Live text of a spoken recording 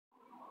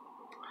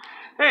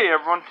Hey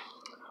everyone,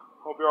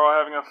 hope you're all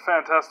having a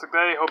fantastic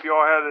day. Hope you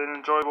all had an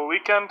enjoyable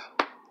weekend.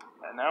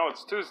 And now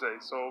it's Tuesday,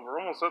 so we're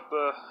almost at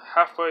the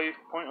halfway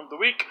point of the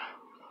week.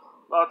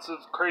 Lots of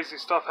crazy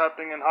stuff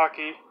happening in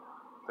hockey.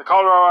 The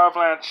Colorado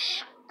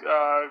Avalanche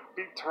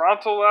beat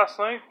Toronto last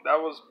night. That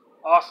was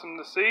awesome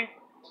to see.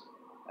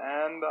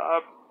 And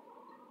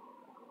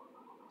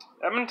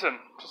Edmonton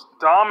just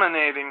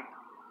dominating.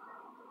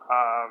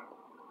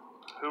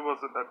 Who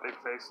was it that they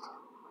faced?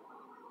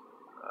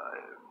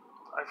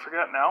 I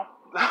forget now.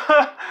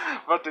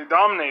 But they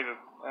dominated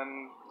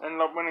and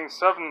ended up winning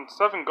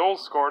seven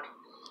goals scored.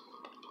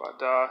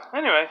 But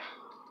anyway,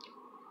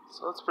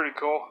 so that's pretty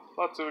cool.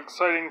 Lots of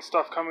exciting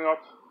stuff coming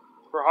up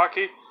for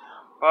hockey.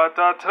 But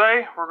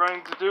today we're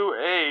going to do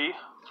a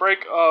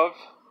break of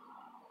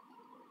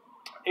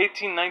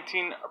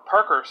 1819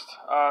 Parkhurst,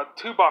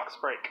 2-box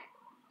break.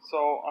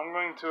 So I'm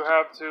going to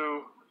have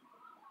to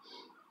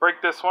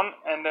break this one,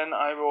 and then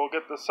I will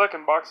get the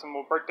second box and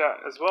we'll break that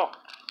as well.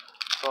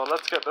 So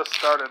let's get this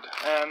started.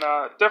 And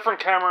different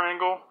camera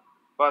angle,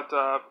 but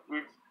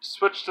we've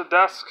switched the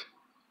desk.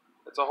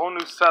 It's a whole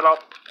new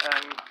setup,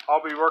 and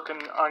I'll be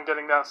working on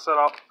getting that set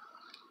up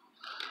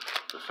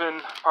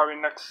within probably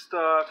next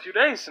few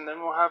days, and then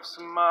we'll have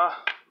some a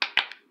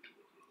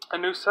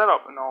new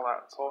setup and all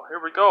that. So here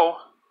we go.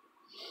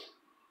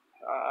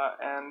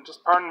 And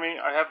just pardon me,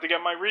 I have to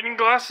get my reading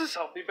glasses.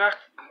 I'll be back.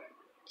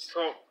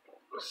 So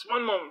just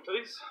one moment,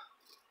 please.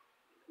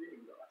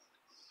 Reading glasses.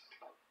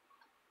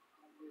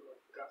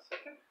 Got a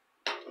second.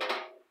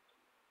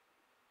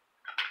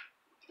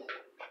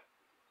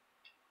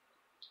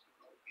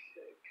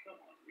 Okay, come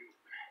on, you.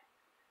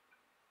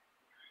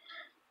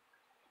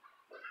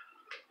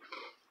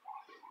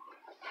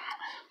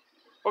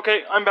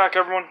 Okay, I'm back,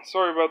 everyone.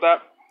 Sorry about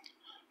that.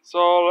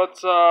 So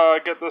let's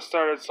get this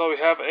started. So we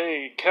have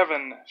a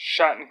Kevin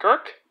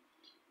Shattenkirk.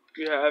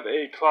 We have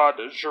a Claude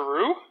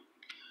Giroux.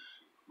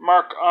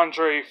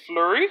 Marc-Andre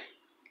Fleury.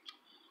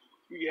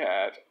 We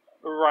have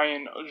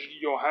Ryan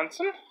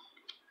Johansson.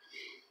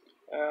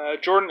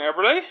 Jordan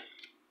Eberle.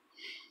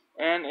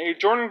 And a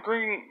Jordan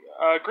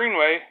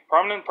Greenway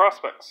Prominent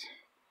Prospects.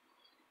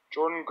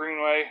 Jordan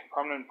Greenway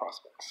Prominent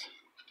Prospects.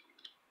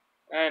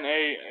 And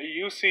a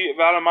UC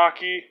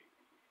Valimaki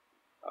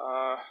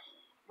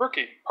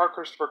rookie,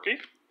 Parkhurst rookie.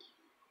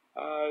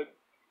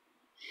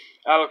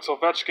 Alex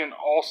Ovechkin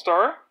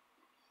All-Star.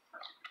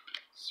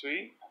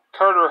 Sweet.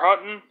 Carter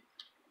Hutton.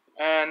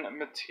 And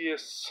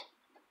Matthias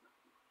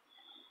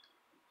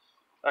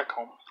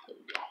Ekholm. There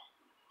we go.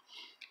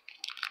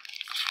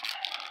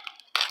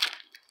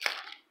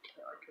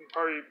 Okay, I can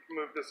probably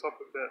move this up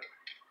a bit.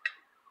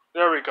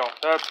 There we go.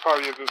 That's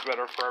probably a bit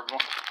better for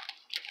everyone.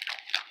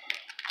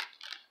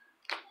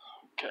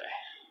 Okay.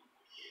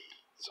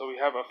 So we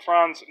have a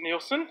Franz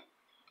Nielsen,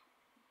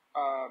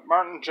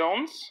 Martin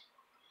Jones,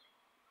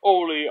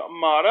 Oli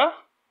Mata,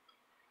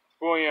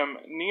 William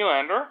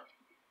Nylander,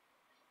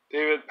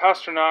 David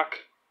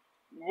Pastrnak,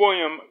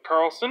 William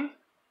Karlsson,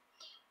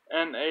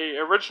 and a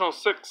original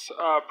 6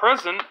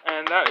 present,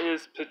 and that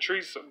is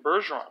Patrice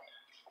Bergeron.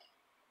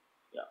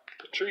 Yeah,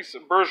 Patrice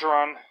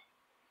Bergeron,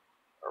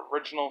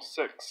 original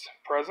 6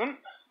 present.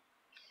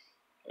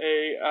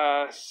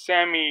 A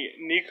Sami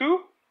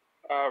Niku,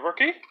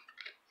 rookie.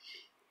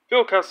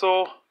 Phil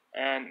Kessel,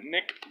 and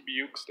Nick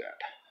Bjugstad.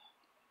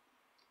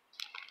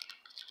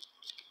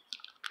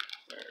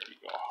 There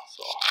we go.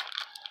 So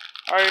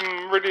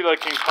I'm really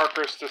liking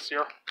Parkhurst this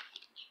year.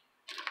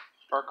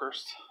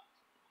 Parkhurst.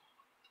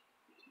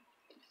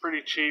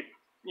 Pretty cheap.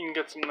 You can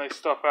get some nice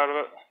stuff out of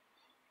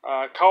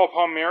it. Kyle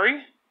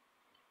Palmieri,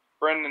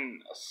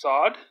 Brendan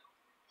Assad,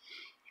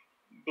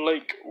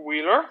 Blake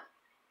Wheeler.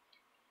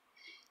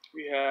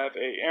 We have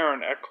a Aaron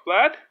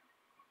Ekblad,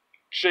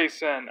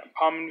 Jason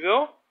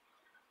Pominville.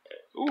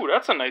 Ooh,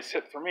 that's a nice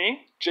hit for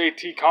me.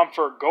 JT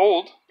Comfort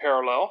Gold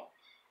parallel.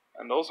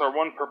 And those are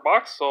 1 per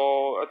box,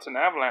 so that's an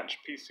Avalanche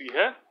PC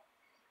hit.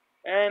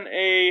 And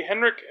a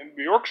Henrik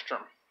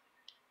Bjorkström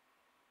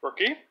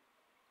rookie.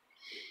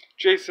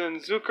 Jason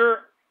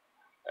Zucker,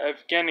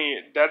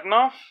 Evgeny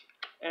Dednov,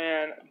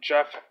 and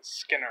Jeff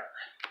Skinner.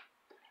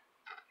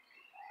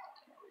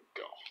 There we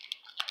go.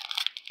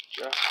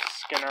 Jeff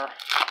Skinner.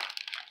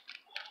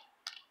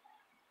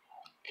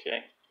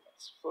 Okay,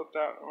 let's flip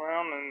that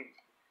around, and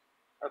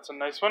that's a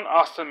nice one.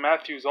 Austin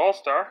Matthews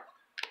All-Star.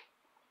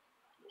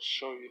 Let's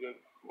show you the...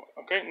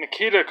 Okay,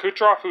 Nikita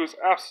Kucherov, who's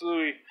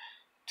absolutely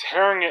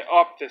tearing it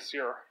up this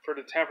year for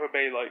the Tampa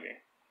Bay Lightning.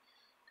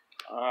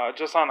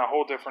 Just on a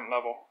whole different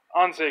level.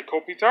 Anze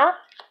Kopitar,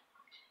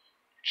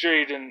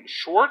 Jaden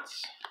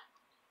Schwartz,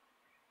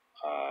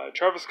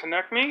 Travis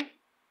Konechny,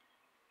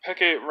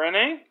 Peke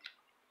Rene,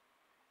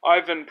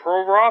 Ivan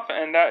Provorov,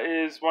 and that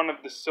is one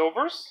of the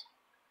silvers.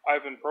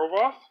 Ivan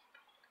Provorov.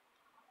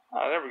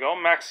 There we go.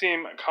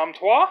 Maxime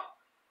Comtois.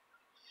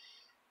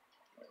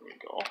 There we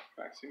go.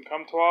 Maxime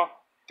Comtois,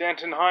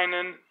 Danton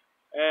Heinen,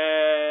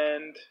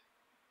 and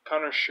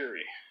Connor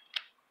Sheary.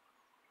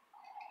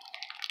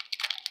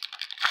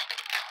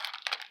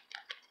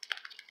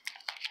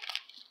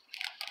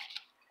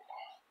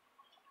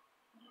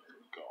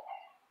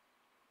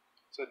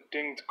 a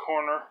dinged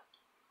corner.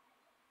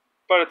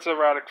 But it's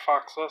erratic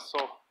foxless,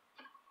 so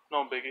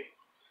no biggie.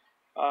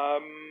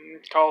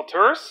 Carl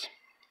Turris.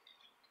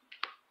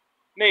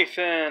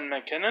 Nathan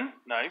McKinnon,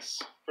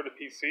 nice, for the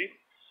PC.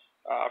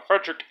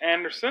 Frederick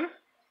Anderson.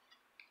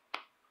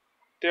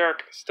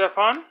 Derek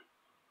Stepan.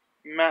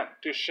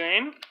 Matt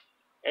Duchesne.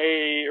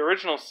 A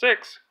original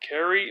 6,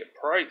 Carey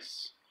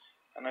Price.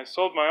 And I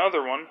sold my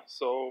other one,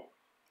 so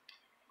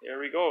there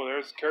we go.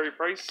 There's Carey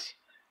Price.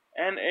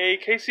 And a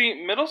Casey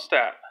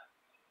Middlestat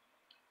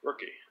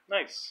rookie.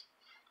 Nice.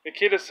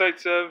 Nikita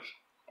Zaitsev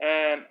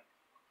and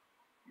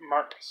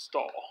Mark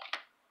Stahl.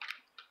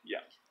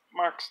 Yeah,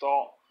 Mark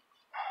Stahl.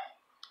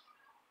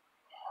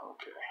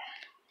 Okay.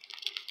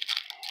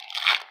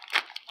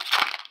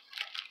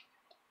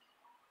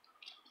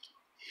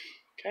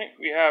 Okay,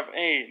 we have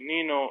a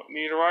Nino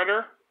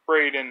Niederreiter,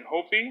 Braden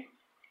Hopi,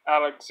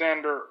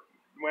 Alexander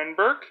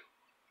Wenberg,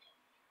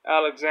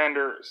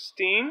 Alexander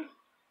Steen,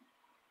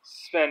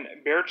 Sven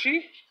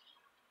Berchi,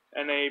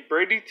 and a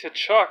Brady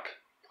Tkachuk,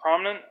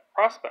 prominent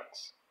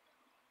prospects.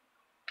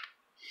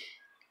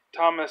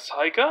 Thomas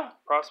Heika,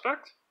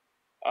 prospect,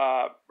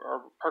 or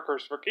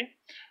Parkhurst rookie.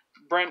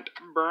 Brent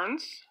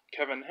Burns,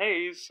 Kevin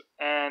Hayes,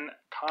 and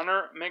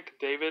Connor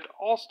McDavid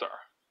All-Star.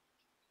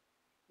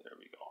 There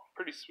we go.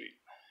 Pretty sweet.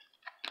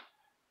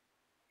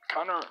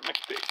 Connor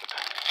McDavid.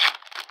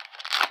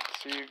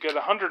 So you get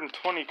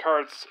 120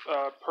 cards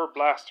per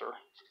blaster.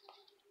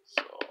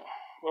 So,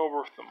 well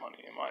worth the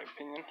money in my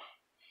opinion.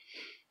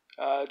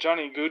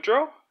 Johnny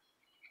Gaudreau.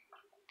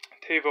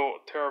 Teuvo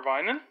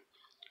Teravainen.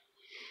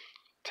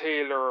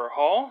 Taylor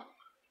Hall.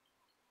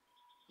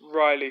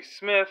 Riley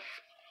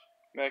Smith.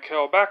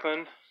 Mikael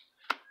Backlund.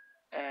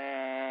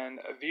 And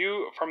a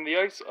view from the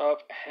ice of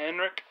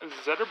Henrik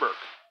Zetterberg.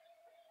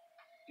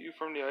 View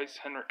from the ice,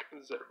 Henrik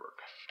Zetterberg.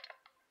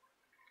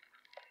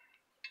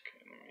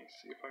 Okay, let me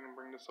see if I can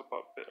bring this up a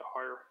bit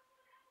higher.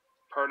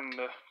 Pardon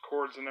the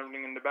chords and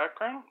everything in the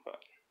background, but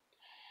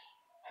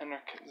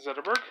Henrik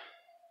Zetterberg.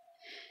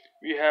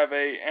 We have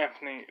a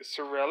Anthony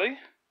Cirelli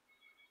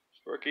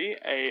rookie,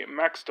 a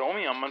Max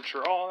Domi on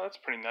Montreal. That's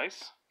pretty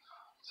nice.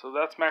 So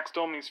that's Max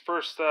Domi's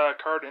first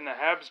card in the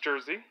Habs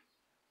jersey.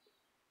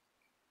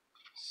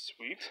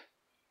 Sweet.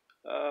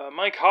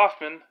 Mike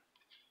Hoffman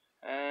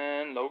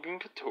and Logan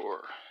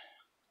Couture.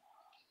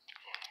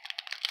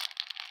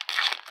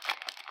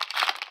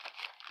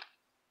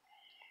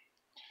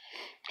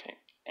 Okay,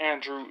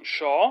 Andrew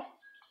Shaw,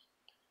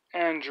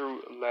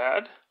 Andrew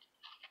Ladd,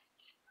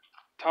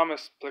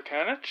 Thomas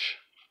Plekanec,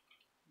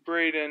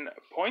 Braden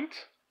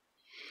Point,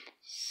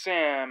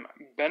 Sam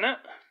Bennett,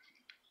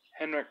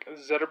 Henrik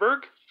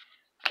Zetterberg,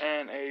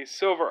 and a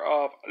silver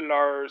of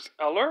Lars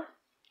Eller,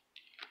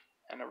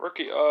 and a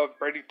rookie of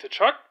Brady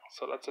Tkachuk,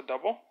 so that's a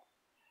double.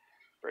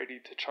 Brady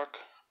Tkachuk,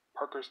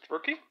 Parkhurst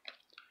rookie.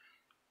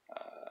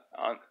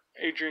 On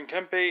Adrian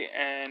Kempe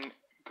and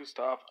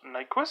Gustav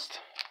Nyquist.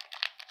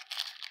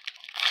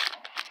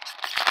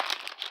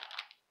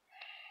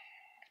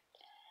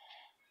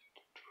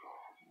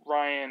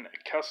 Ryan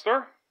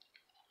Kessler,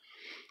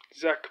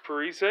 Zach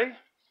Parise,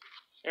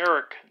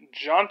 Eric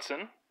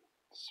Johnson,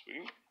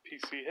 sweet,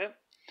 PC hit,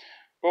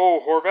 Bo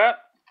Horvat,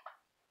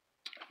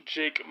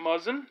 Jake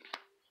Muzzin,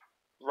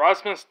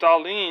 Rasmus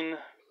Dahlin,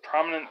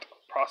 prominent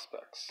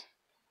prospects.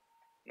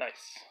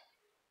 Nice.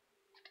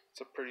 It's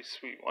a pretty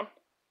sweet one.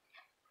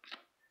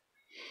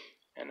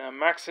 And a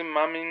Maxim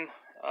Mamin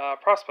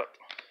prospect.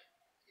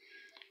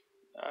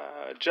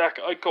 Jack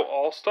Eichel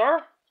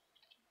All-Star,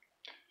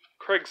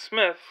 Craig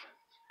Smith,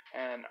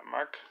 and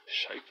Mark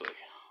Scheifele.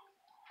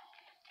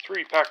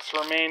 3 packs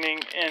remaining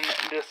in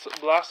this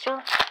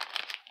blaster.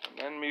 And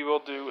then we will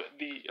do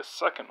the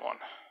second one.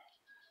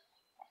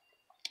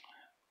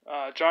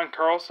 John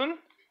Carlson,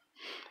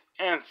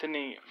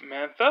 Anthony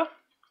Mantha,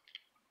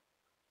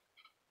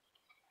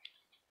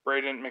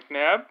 Braden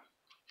McNabb,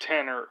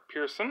 Tanner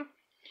Pearson,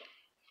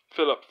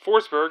 Philip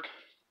Forsberg,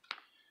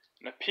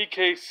 and a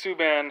PK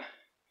Subban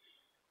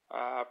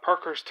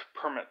Parkhurst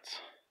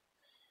Permits.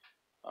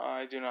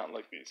 I do not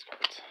like these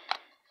cards.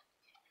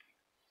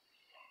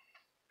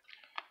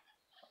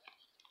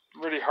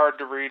 Really hard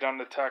to read on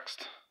the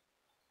text.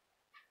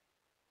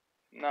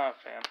 Not a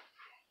fan.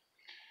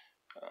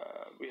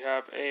 We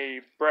have a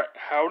Brett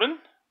Howden,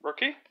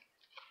 rookie.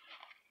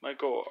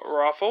 Michael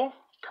Raffle,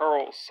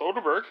 Carl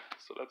Soderberg,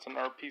 so that's an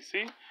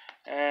RPC,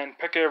 and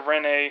Pekka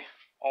Rinne,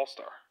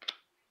 All-Star.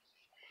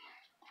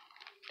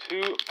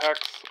 2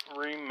 packs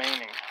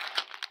remaining.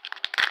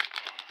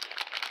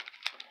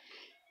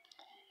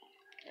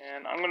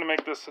 And I'm going to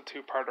make this a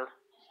 2-parter.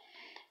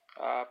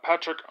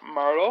 Patrick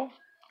Marleau,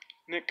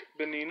 Nick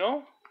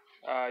Benino,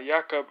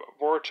 Jakub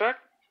Voracek,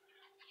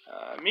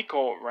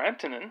 Mikko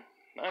Rantanen,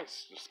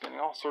 nice, just getting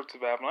all sorts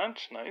of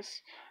Avalanche,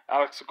 nice.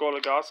 Alex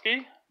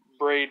Goligoski,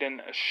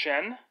 Braden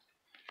Shen,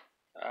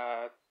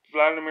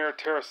 Vladimir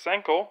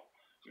Tarasenko,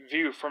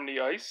 view from the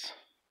ice.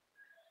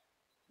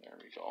 There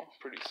we go,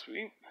 pretty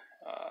sweet.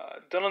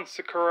 Dylan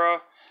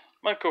Sakura,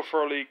 Michael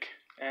Frolik,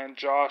 and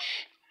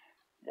Josh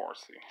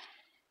Morrissey.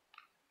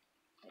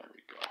 There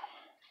we go.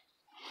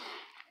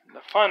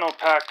 The final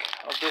pack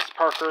of this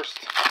Parkhurst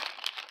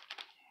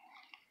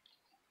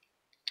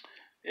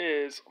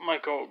is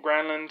Michael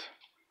Granlund,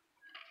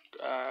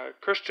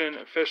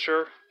 Christian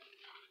Fisher,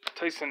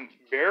 Tyson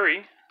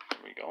Berry, there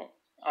we go,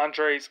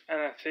 Andres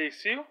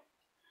Athanasiou,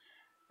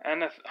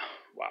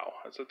 wow,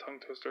 that's a tongue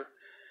twister,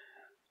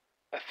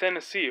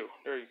 Athanasiou,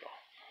 there you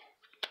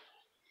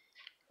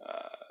go,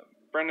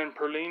 Brendan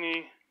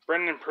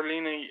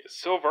Perlini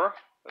Silver,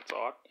 that's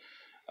odd,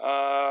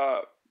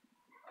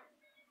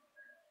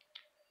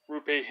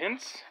 Rupe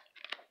Hintz,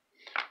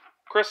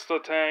 Chris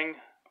Letang,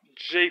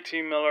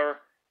 JT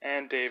Miller,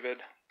 and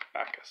David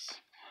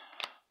Backus.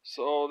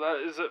 So that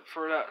is it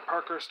for that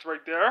Parkhurst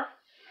right there.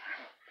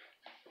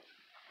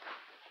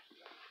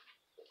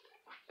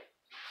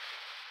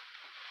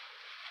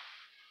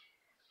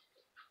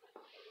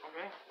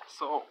 Okay,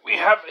 so we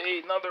have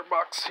another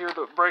box here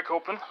to break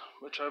open,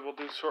 which I will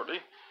do shortly.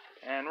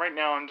 And right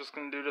now I'm just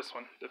going to do this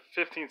one, the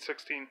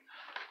 15-16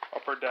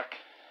 Upper Deck.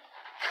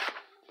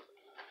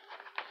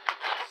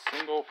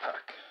 Single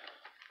pack.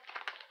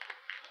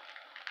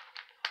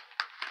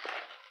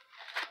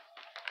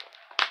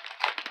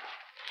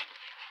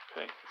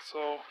 Okay,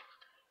 so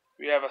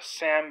we have a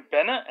Sam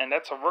Bennett, and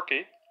that's a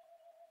rookie.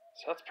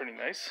 So that's pretty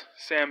nice.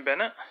 Sam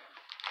Bennett.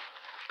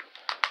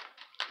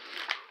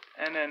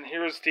 And then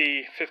here's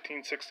the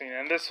 15-16,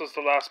 and this was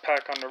the last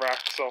pack on the rack,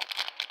 so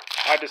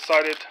I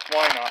decided,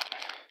 why not?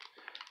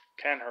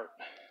 Can't hurt.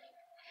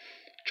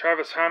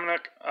 Travis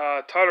Hamonic,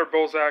 Tyler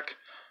Bozak,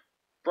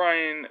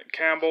 Brian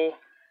Campbell,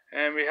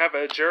 and we have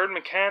a Jared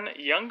McCann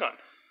Young Gun.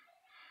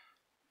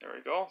 There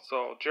we go.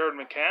 So Jared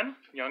McCann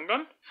Young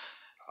Gun.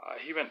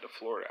 He went to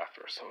Florida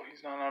after, so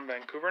he's not on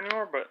Vancouver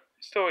anymore, but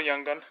still a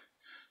Young Gun.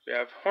 We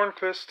have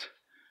Hornquist,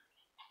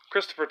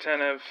 Christopher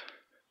Tanev,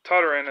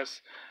 Tyler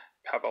Ennis,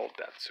 Pavel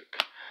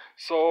Datsyuk.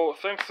 So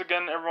thanks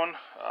again, everyone,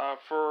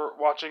 for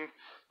watching.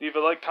 Leave a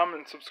like, comment,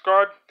 and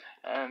subscribe,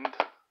 and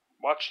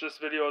watch this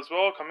video as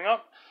well coming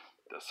up.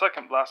 The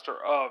second blaster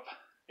of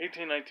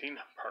 1819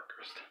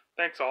 Parkhurst.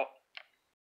 Thanks all.